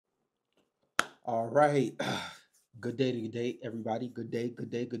All right. Good day to good day, everybody. Good day,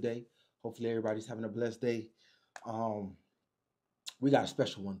 good day, good day. Hopefully everybody's having a blessed day. Um, we got a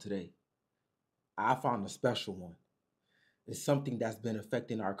special one today. I found a special one. It's something that's been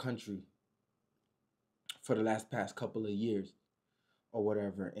affecting our country for the last past couple of years or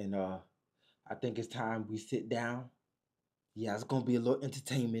whatever. And I think it's time we sit down. Yeah, it's gonna be a little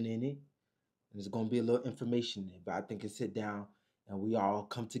entertainment in it. And there's gonna be a little information in it. But I think it's sit down and we all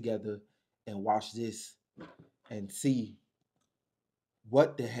come together and watch this and see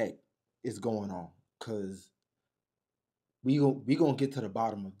what the heck is going on, because we gonna get to the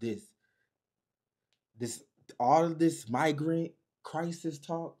bottom of this all of this migrant crisis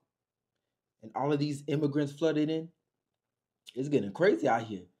talk and all of these immigrants flooded in. It's getting crazy out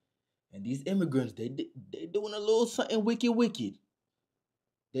here, and these immigrants they doing a little something wicked.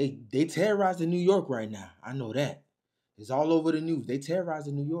 They terrorizing New York right now. I know that. It's all over the news. They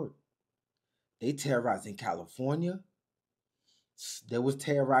terrorizing New York. They terrorizing California. They was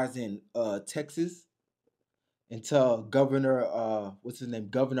terrorizing Texas until Governor what's his name,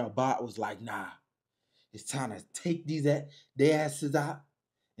 Governor Abbott was like, nah, it's time to take their asses out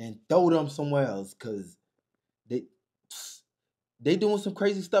and throw them somewhere else, because they they doing some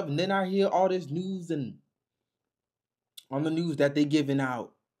crazy stuff. And then I hear all this news and on the news that they giving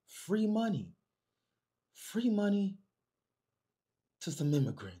out free money to some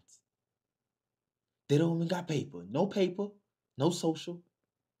immigrants. They don't even got paper, no social,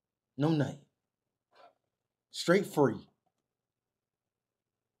 no nothing, straight free.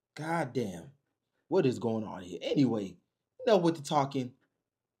 God damn, what is going on here? Anyway, you know what the talking.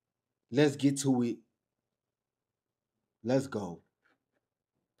 Let's get to it. Let's go.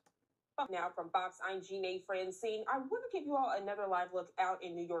 Now from Fox, I'm Gina Francine. I want to give you all another live look out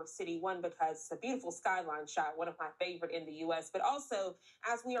in New York City. One, because it's a beautiful skyline shot, one of my favorite in the U.S., but also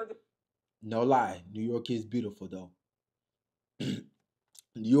as we are. No lie, New York is beautiful though. New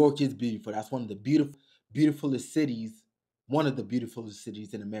York is beautiful. That's one of the beautifulest cities, one of the beautifulest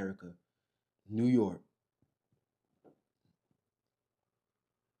cities in America. New York.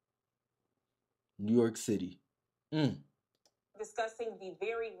 New York City. Mm. Discussing the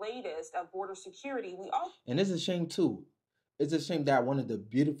very latest of border security. And it's a shame too. It's a shame that one of the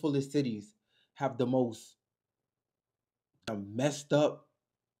beautifulest cities have the most messed up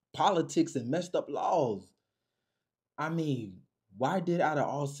politics and messed up laws. I mean, why did out of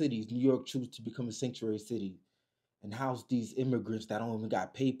all cities New York choose to become a sanctuary city and house these immigrants that don't even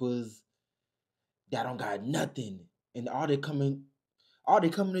got papers, that don't got nothing, and all they coming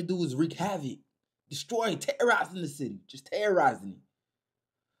to do is wreak havoc, destroying, terrorizing the city, just terrorizing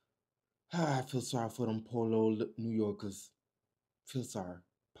it. I feel sorry for them poor little New Yorkers. Feel sorry,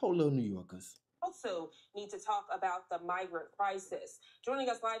 poor little New Yorkers. Also need to talk about the migrant crisis. Joining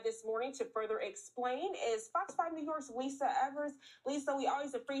us live this morning to further explain is Fox 5 New York's Lisa Evers. Lisa, we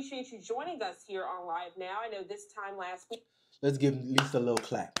always appreciate you joining us here on Live Now. I know this time last week. Let's give Lisa a little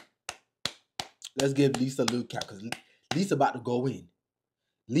clap. Let's give Lisa a little clap, because Lisa about to go in.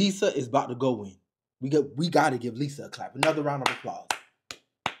 Lisa is about to go in. We got to give Lisa a clap. Another round of applause.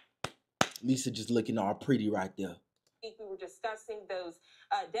 Lisa just looking all pretty right there. We were discussing those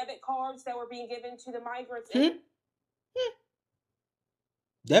debit cards that were being given to the migrants.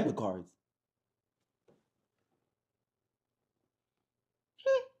 Debit cards.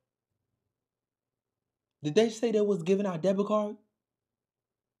 Did they say they was giving out debit cards?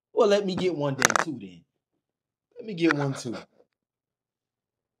 Well, let me get one then too then. Let me get one too.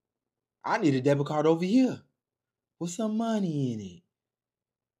 I need a debit card over here with some money in it.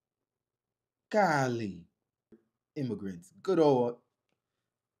 Golly. Immigrants. Good old.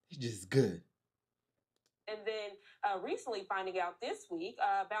 It's just good. And then recently finding out this week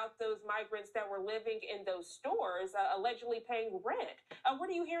about those migrants that were living in those stores, allegedly paying rent. What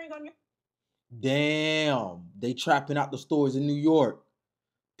are you hearing on your... Damn. They trapping out the stores in New York,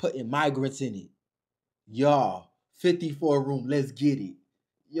 putting migrants in it. Y'all, 54 room, let's get it.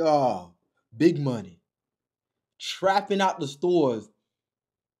 Y'all, big money. Trapping out the stores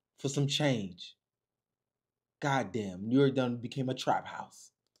for some change. Goddamn, New York done became a trap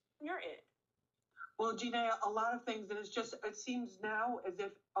house. You're in. Well, Gina, a lot of things, and it seems now as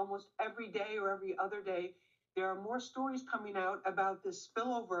if almost every day or every other day, there are more stories coming out about this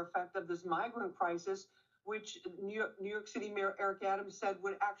spillover effect of this migrant crisis, which New York City Mayor Eric Adams said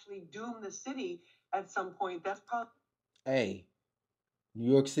would actually doom the city at some point. That's probably... Hey,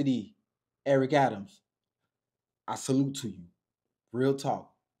 New York City, Eric Adams, I salute to you. Real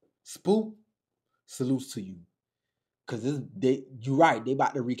talk. Spook, salutes to you. Cause you're right, they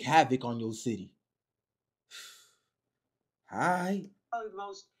about to wreak havoc on your city. Alright. Probably the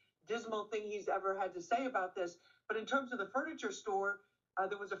most dismal thing he's ever had to say about this. But in terms of the furniture store,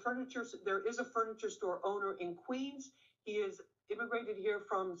 there is a furniture store owner in Queens. He is immigrated here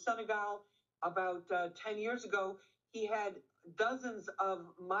from Senegal about 10 years ago. He had dozens of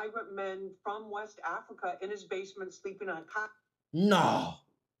migrant men from West Africa in his basement sleeping on cots. No.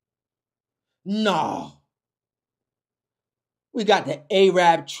 No. We got the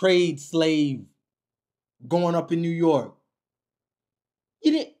Arab trade slave going up in New York.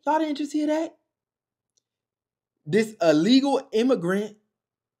 Y'all didn't just hear that? This illegal immigrant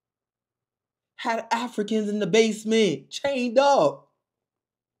had Africans in the basement, chained up.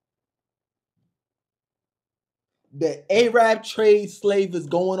 The Arab trade slave is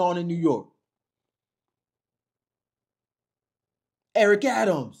going on in New York. Eric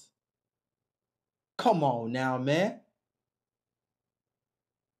Adams. Come on now, man.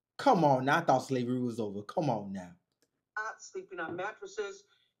 Come on now. I thought slavery was over. Come on now. Sleeping on mattresses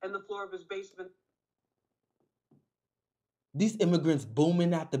and the floor of his basement. These immigrants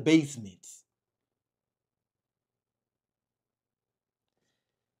booming out the basements.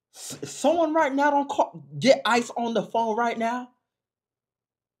 Someone right now don't get ICE on the phone right now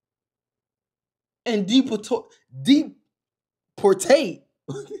and deportate.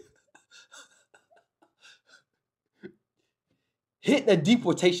 Hit the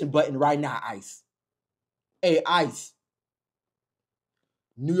deportation button right now, ICE. Hey, ICE.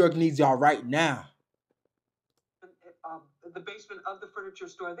 New York needs y'all right now. The basement of the furniture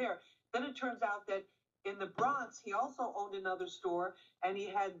store there. Then it turns out that in the Bronx, he also owned another store, and he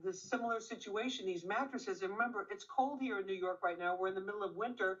had this similar situation, these mattresses. And remember, it's cold here in New York right now. We're in the middle of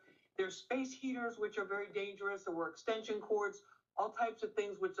winter. There's space heaters, which are very dangerous. There were extension cords, all types of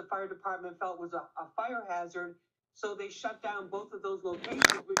things which the fire department felt was a fire hazard. So they shut down both of those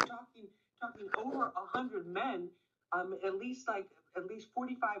locations. We're talking over 100 men, at least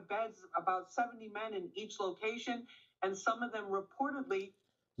 45 beds, about 70 men in each location. And some of them reportedly.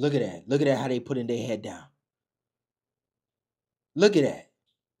 Look at that. Look at that, how they putting their head down. Look at that.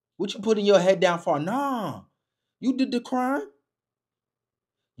 What you putting your head down for? Nah. You did the crime.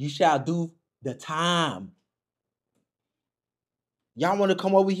 You shall do the time. Y'all want to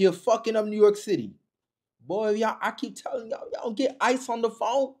come over here fucking up New York City. Boy, y'all, I keep telling y'all, y'all get ICE on the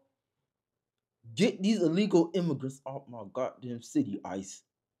phone. Get these illegal immigrants off my goddamn city, ICE.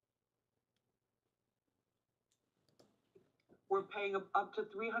 We're paying up to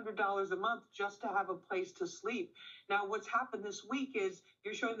 $300 a month just to have a place to sleep. Now, what's happened this week is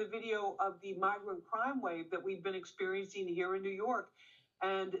you're showing the video of the migrant crime wave that we've been experiencing here in New York.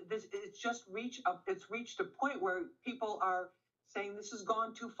 And it's reached a point where people are saying this has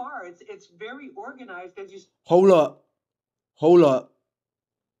gone too far. It's very organized. As you Hold up.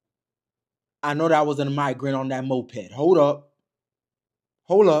 I know that was a migrant on that moped. Hold up.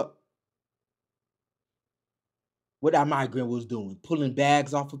 What that migrant was doing? Pulling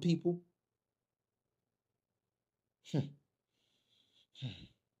bags off of people?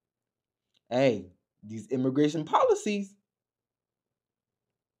 Hey, these immigration policies.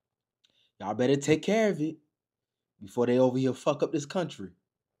 Y'all better take care of it before they over here fuck up this country.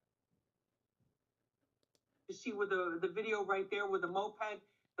 You see with the video right there with the moped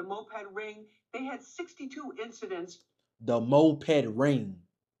ring, they had 62 incidents. The moped ring.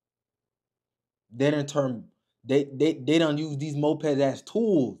 They done use these mopeds as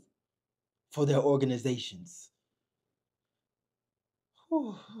tools for their organizations.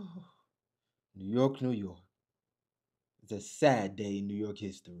 Whew. New York. It's a sad day in New York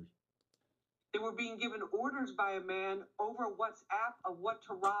history. They were being given orders by a man over WhatsApp of what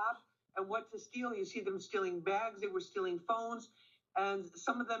to rob and what to steal. You see them stealing bags, they were stealing phones, and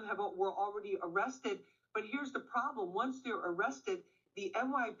some of them were already arrested. But here's the problem. Once they're arrested, the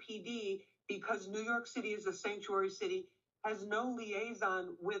NYPD, because New York City is a sanctuary city, has no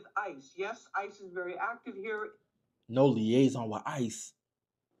liaison with ICE. Yes, ICE is very active here. No liaison with ICE.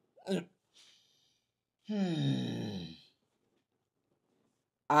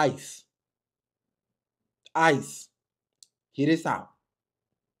 ICE. Hear this out.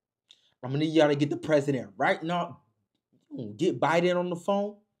 I'm gonna need y'all to get the president right now. Get Biden on the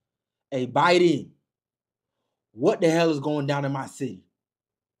phone. Hey, Biden, what the hell is going down in my city?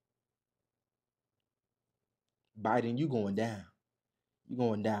 Biden, you going down. You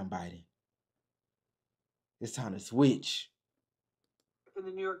going down, Biden. It's time to switch. In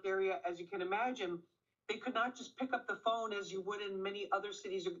the New York area, as you can imagine, they could not just pick up the phone as you would in many other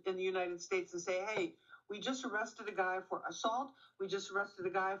cities in the United States and say, hey, we just arrested a guy for assault. We just arrested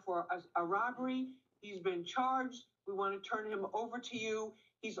a guy for a robbery. He's been charged. We want to turn him over to you.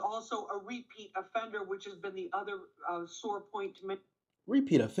 He's also a repeat offender, which has been the other sore point to make.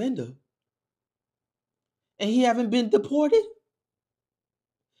 Repeat offender? And he haven't been deported?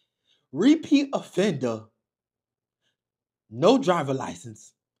 Repeat offender. No driver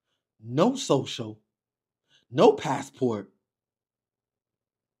license. No social. No passport.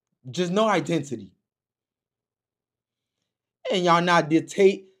 Just no identity. And y'all not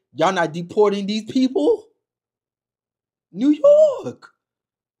deporting these people? New York.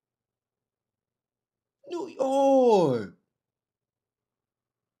 New York.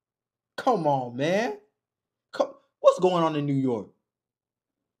 Come on, man. What's going on in New York?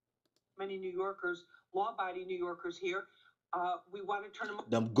 Many New Yorkers, law-abiding New Yorkers here, we want to turn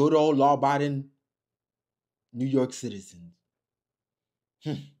them good old law-abiding New York citizens.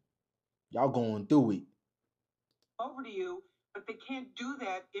 Y'all going through it. Over to you, but they can't do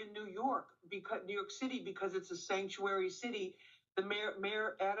that in New York, because New York City, because it's a sanctuary city. The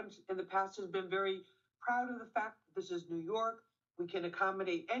Mayor Adams in the past has been very proud of the fact that this is New York. We can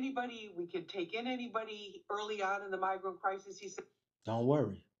accommodate anybody. We can take in anybody. Early on in the migrant crisis, he said, Don't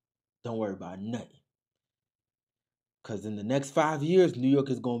worry about nothing. Because in the next 5 years, New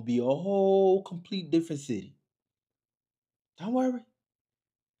York is going to be a whole complete different city. Don't worry.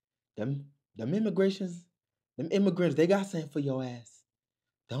 Them immigrants, they got something for your ass.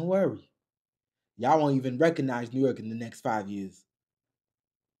 Don't worry. Y'all won't even recognize New York in the next 5 years.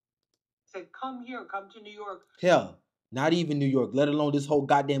 Said, come here, come to New York. Hell, not even New York, let alone this whole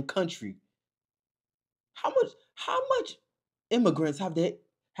goddamn country. How much immigrants have they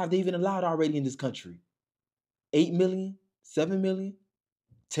even allowed already in this country? 8 million? 7 million?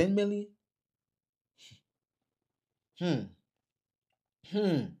 10 million?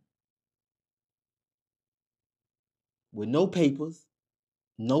 With no papers,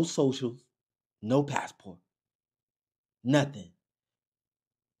 no socials, no passport. Nothing.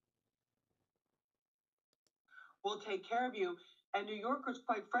 We'll take care of you. And New Yorkers,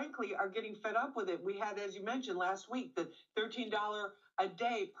 quite frankly, are getting fed up with it. We had, as you mentioned last week, the $13 a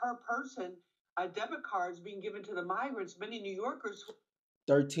day per person debit cards being given to the migrants. Many New Yorkers.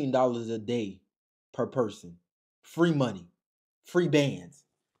 $13 a day per person. Free money. Free bands.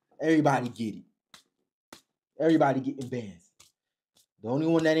 Everybody get it. Everybody getting bands. The only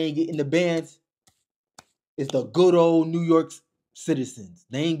one that ain't getting the bands is the good old New York citizens.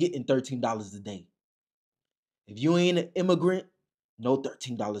 They ain't getting $13 a day. If you ain't an immigrant, no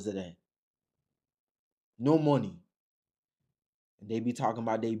 $13 a day. No money. And they be talking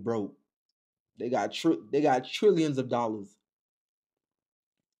about they broke. They got trillions of dollars.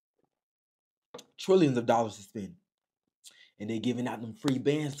 Trillions of dollars to spend. And they giving out them free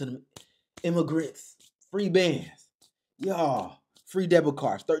bands to them immigrants. Free bands. Y'all. Free debit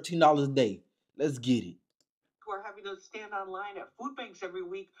cards. $13 a day. Let's get it. Who are having to stand online at food banks every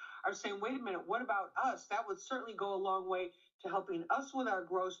week are saying, wait a minute, what about us? That would certainly go a long way to helping us with our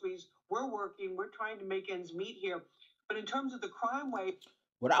groceries. We're working. We're trying to make ends meet here. But in terms of the crime wave,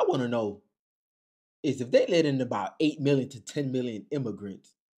 what I want to know is if they let in about 8 million to 10 million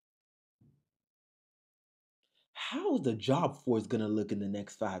immigrants, how is the job force going to look in the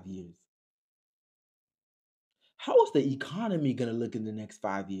next 5 years? How is the economy going to look in the next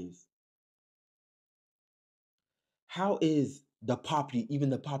 5 years? How is the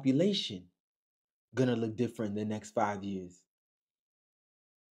population going to look different in the next 5 years?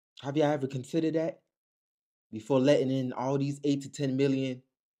 Have you ever considered that before letting in all these 8 to 10 million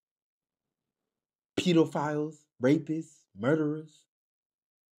pedophiles, rapists, murderers,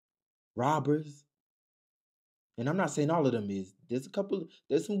 robbers? And I'm not saying all of them is. There's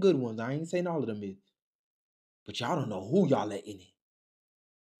some good ones. I ain't saying all of them is. But y'all don't know who y'all let in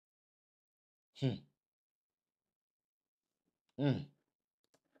it.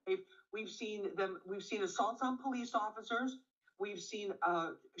 We've seen assaults on police officers. We've seen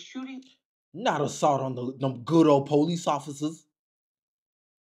shooting. Not assault on them good old police officers.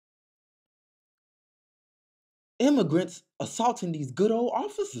 Immigrants assaulting these good old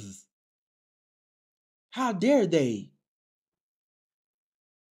officers. How dare they?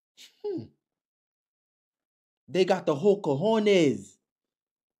 They got the whole cojones.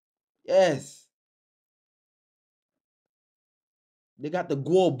 Yes. They got the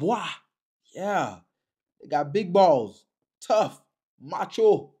gros bois. Yeah. They got big balls. Tough.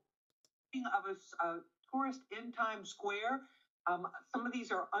 Macho. Of a tourist in Times Square. Some of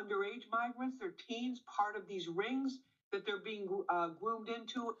these are underage migrants. They're teens, part of these rings that they're being groomed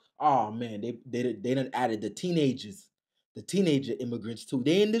into. Oh man, they done added the teenagers, the teenager immigrants too.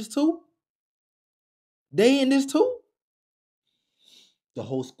 They in this too? They in this too? The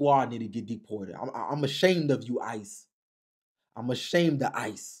whole squad need to get deported. I'm ashamed of you, ICE. I'm ashamed of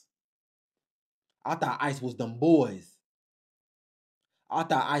ICE. I thought ICE was them boys. I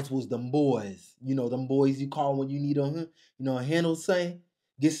thought ICE was them boys. You know, them boys you call when you need a handle something,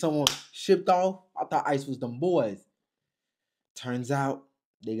 get someone shipped off. I thought ICE was them boys. Turns out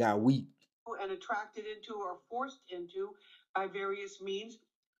they got weak. And attracted into or forced into by various means.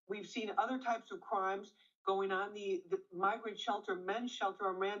 We've seen other types of crimes going on. The migrant shelter, men's shelter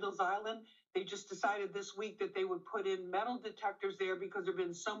on Randall's Island, they just decided this week that they would put in metal detectors there because there have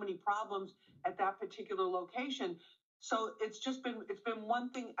been so many problems at that particular location. So it's been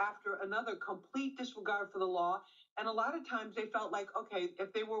one thing after another, complete disregard for the law. And a lot of times they felt like, okay,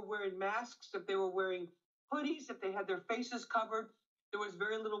 if they were wearing masks, if they were wearing hoodies, if they had their faces covered, there was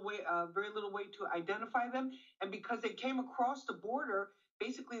very little way to identify them. And because they came across the border,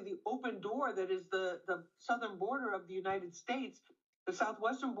 basically the open door that is the southern border of the United States, the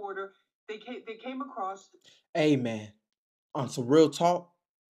southwestern border, they came across. Hey man, on some real talk,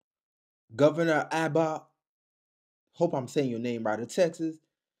 Governor Abbott, hope I'm saying your name right, of Texas,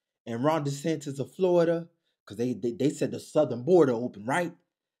 and Ron DeSantis of Florida, because they said the southern border open, right?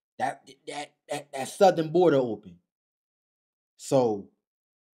 That southern border open. So,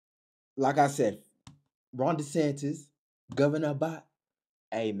 like I said, Ron DeSantis, Governor Abbott,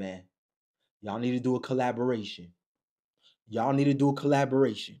 hey man, y'all need to do a collaboration. Y'all need to do a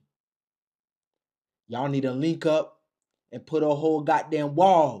collaboration. Y'all need to link up and put a whole goddamn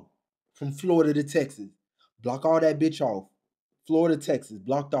wall from Florida to Texas. Block all that bitch off. Florida, Texas,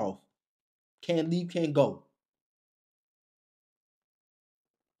 blocked off. Can't leave, can't go.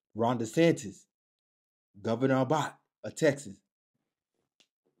 Ron DeSantis, Governor Abbott of Texas,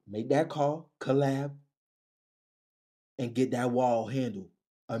 make that call, collab, and get that wall handled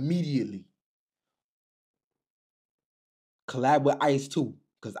immediately. Collab with ICE too,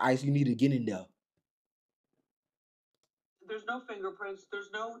 because ICE, you need to get in there. There's no fingerprints. There's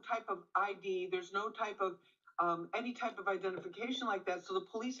no type of ID. There's no type of any type of identification like that. So the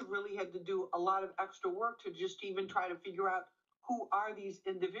police have really had to do a lot of extra work to just even try to figure out who are these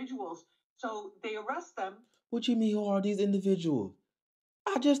individuals. So they arrest them. What you mean, who are these individuals?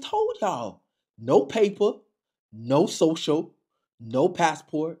 I just told y'all. No paper, no social, no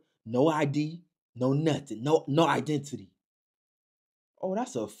passport, no ID, no nothing, no identity. Oh,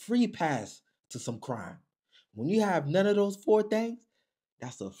 that's a free pass to some crime. When you have none of those four things,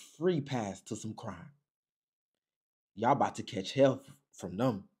 that's a free pass to some crime. Y'all about to catch hell from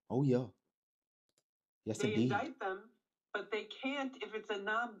them. Oh yeah. Yes, they indeed. indict them, but they can't if it's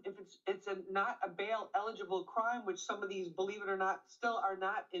not a bail eligible crime, which some of these, believe it or not, still are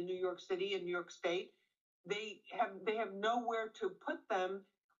not in New York City and New York State. They have nowhere to put them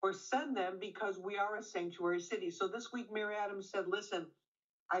or send them because we are a sanctuary city. So this week, Mary Adams said, "Listen,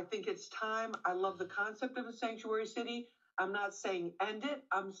 I think it's time. I love the concept of a sanctuary city. I'm not saying end it.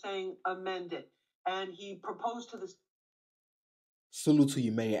 I'm saying amend it." And he proposed to the. Salute to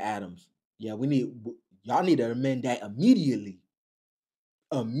you, Mayor Adams. Yeah, y'all need to amend that immediately.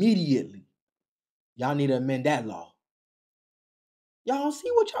 Immediately. Y'all need to amend that law. Y'all see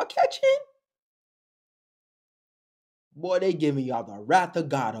what y'all catching? Boy, they giving y'all the wrath of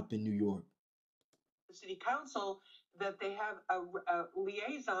God up in New York. The city council that they have a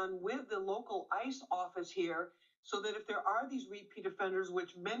liaison with the local ICE office here, so that if there are these repeat offenders,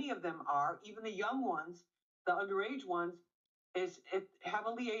 which many of them are, even the young ones, the underage ones, have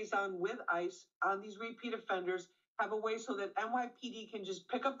a liaison with ICE on these repeat offenders, have a way so that NYPD can just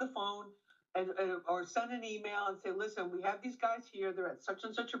pick up the phone or send an email and say, "Listen, we have these guys here. They're at such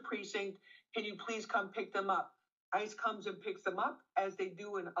and such a precinct. Can you please come pick them up?" ICE comes and picks them up, as they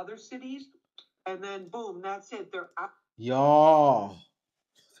do in other cities, and then boom, that's it. They're out. Y'all.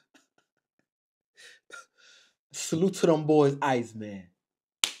 Salute to them boys, ICE, man.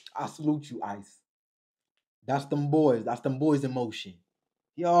 I salute you, ICE. That's them boys. That's them boys in motion.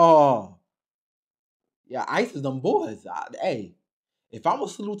 Y'all. Yeah, ICE is them boys. Hey, if I'm a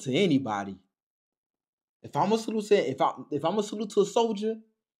salute to anybody, if I'm a salute to a soldier,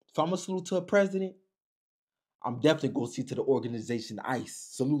 if I'm a salute to a president, I'm definitely gonna see to the organization ICE.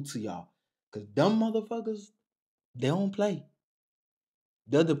 Salute to y'all. Cause dumb motherfuckers, they don't play.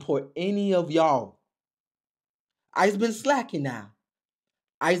 They'll deport any of y'all. ICE been slacking now.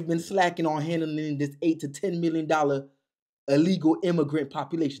 ICE been slacking on handling this $8 to $10 million illegal immigrant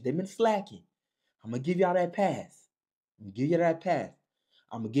population. They've been slacking. I'm gonna give y'all that pass. I'm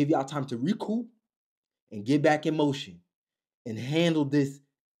gonna give y'all time to recoup and get back in motion and handle this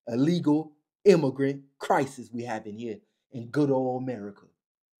illegal immigrant crisis we have in here in good old America.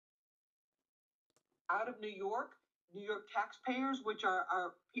 Out of New York taxpayers, which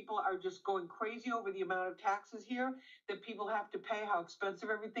are people are just going crazy over the amount of taxes here that people have to pay, how expensive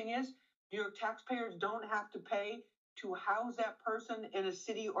everything is. New York taxpayers don't have to pay to house that person in a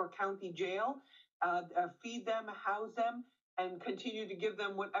city or county jail, feed them, house them, and continue to give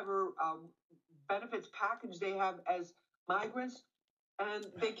them whatever benefits package they have as migrants. And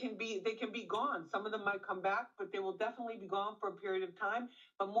they can be gone. Some of them might come back, but they will definitely be gone for a period of time.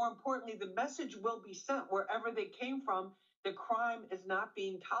 But more importantly, the message will be sent wherever they came from. The crime is not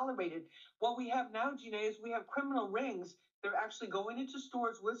being tolerated. What we have now, Gina, is we have criminal rings. They're actually going into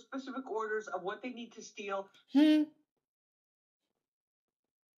stores with specific orders of what they need to steal. They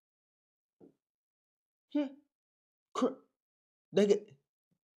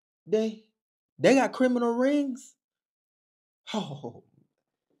got criminal rings. Oh,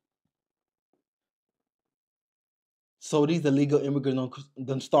 so these illegal immigrants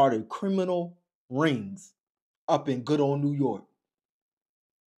done started criminal rings up in good old New York.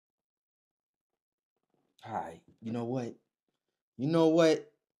 All right, you know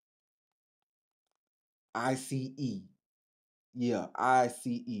what? ICE. Yeah, ICE.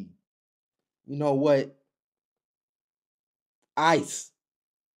 You know what? ICE.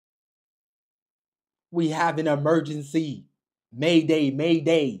 We have an emergency. Mayday,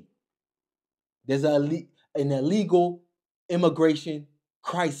 mayday. There's an illegal immigration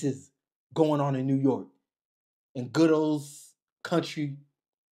crisis going on in New York, in good old country,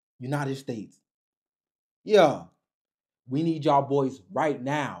 United States. Yeah, we need y'all boys right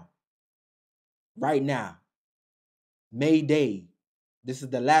now. Right now. Mayday. This is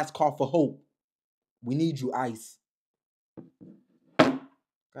the last call for hope. We need you, ICE.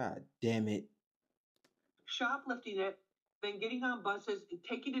 God damn it. Shoplifting it, then getting on buses,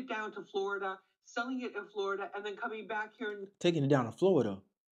 taking it down to Florida, selling it in Florida, and then coming back here. Taking it down to Florida.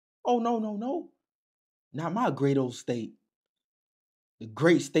 Oh, no. Not my great old state. The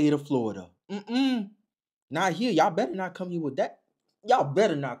great state of Florida. Not here. Y'all better not come here with that. Y'all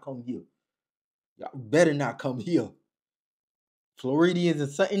better not come here. Y'all better not come here. Floridians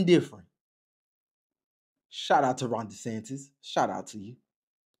is something different. Shout out to Ron DeSantis. Shout out to you.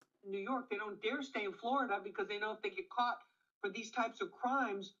 New York, they don't dare stay in Florida because they know if they get caught for these types of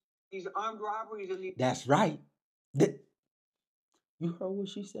crimes, these armed robberies and these... That's right. You heard what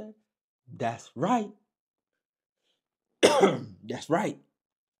she said? That's right. That's right.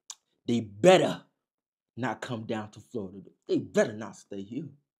 They better not come down to Florida. They better not stay here.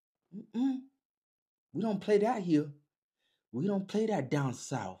 We don't play that here. We don't play that down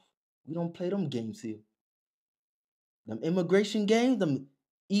south. We don't play them games here. Them immigration games, them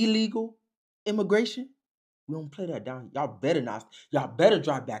illegal immigration, we don't play that down. Y'all better not. Y'all better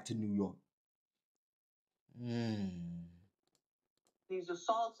drive back to New York. These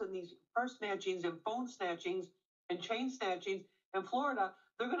assaults and these purse snatchings and phone snatchings and chain snatchings in Florida,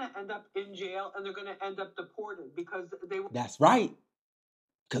 they're going to end up in jail and they're going to end up deported because they... That's right.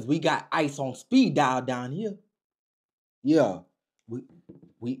 Because we got ICE on speed dial down here. Yeah.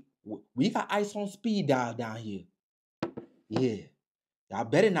 We got ICE on speed dial down here. Yeah. Y'all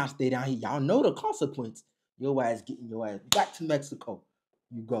better not stay down here. Y'all know the consequence. Your ass getting your ass back to Mexico.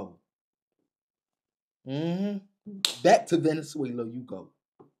 You go. Back to Venezuela you go.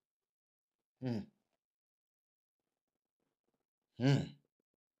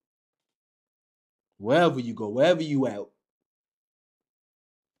 Wherever you go, wherever you at,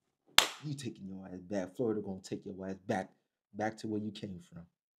 you taking your ass back. Florida gonna take your ass back to where you came from.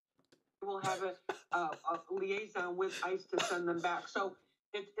 We'll have a liaison with ICE to send them back. So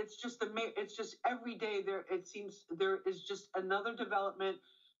it's just every day there. It seems there is just another development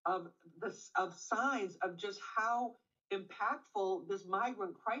of signs of just how impactful this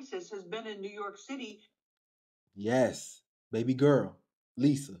migrant crisis has been in New York City. Yes, baby girl,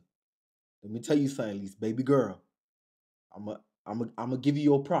 Lisa. Let me tell you something, Lisa, baby girl. I'm gonna give you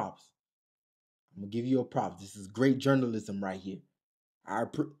your props. I'm gonna give you your props. This is great journalism right here. I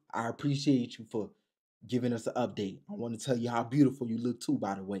appreciate you for giving us an update. I want to tell you how beautiful you look too,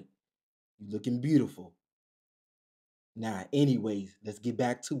 by the way. You're looking beautiful. Now, anyways, let's get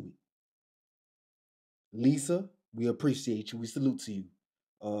back to it. Lisa, we appreciate you. We salute to you.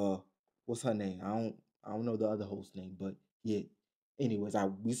 What's her name? I don't know the other host's name, but yeah. Anyways,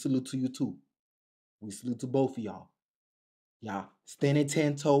 we salute to you too. We salute to both of y'all. Y'all standing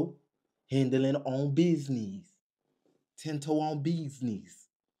 10-toe, handling on business. 10-toe on business.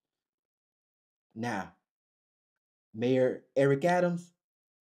 Now, Mayor Eric Adams,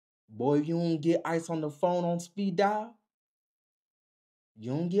 boy, if you don't get ICE on the phone on speed dial,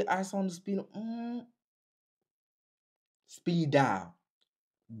 you don't get ICE on the speed dial.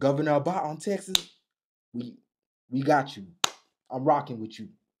 Governor Abbott on Texas, we got you. I'm rocking with you.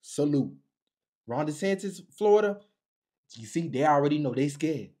 Salute. Ron DeSantis, Florida, you see, they already know they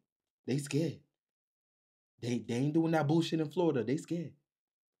scared. They scared. They ain't doing that bullshit in Florida. They scared.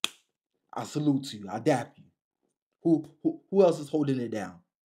 I salute to you. I dap you. Who else is holding it down?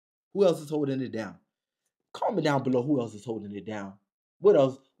 Who else is holding it down? Comment down below who else is holding it down. What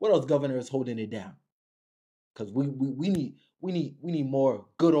else governor is holding it down? Because we need more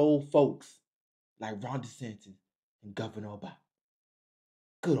good old folks like Ron DeSantis and Governor Obama.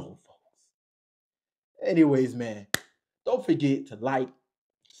 Good old folks. Anyways, man, don't forget to like,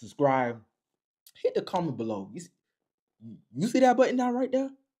 subscribe, hit the comment below. You see that button down right there?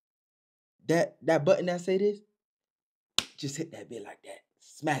 That button that say this? Just hit that bit like that.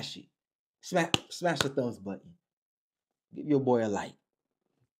 Smash it. Smash the thumbs button. Give your boy a like.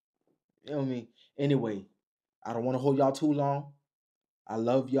 You know what I mean? Anyway, I don't want to hold y'all too long. I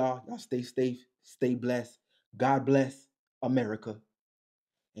love y'all. Y'all stay safe, stay blessed. God bless America.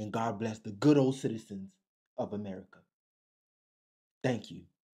 And God bless the good old citizens of America. Thank you.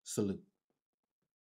 Salute.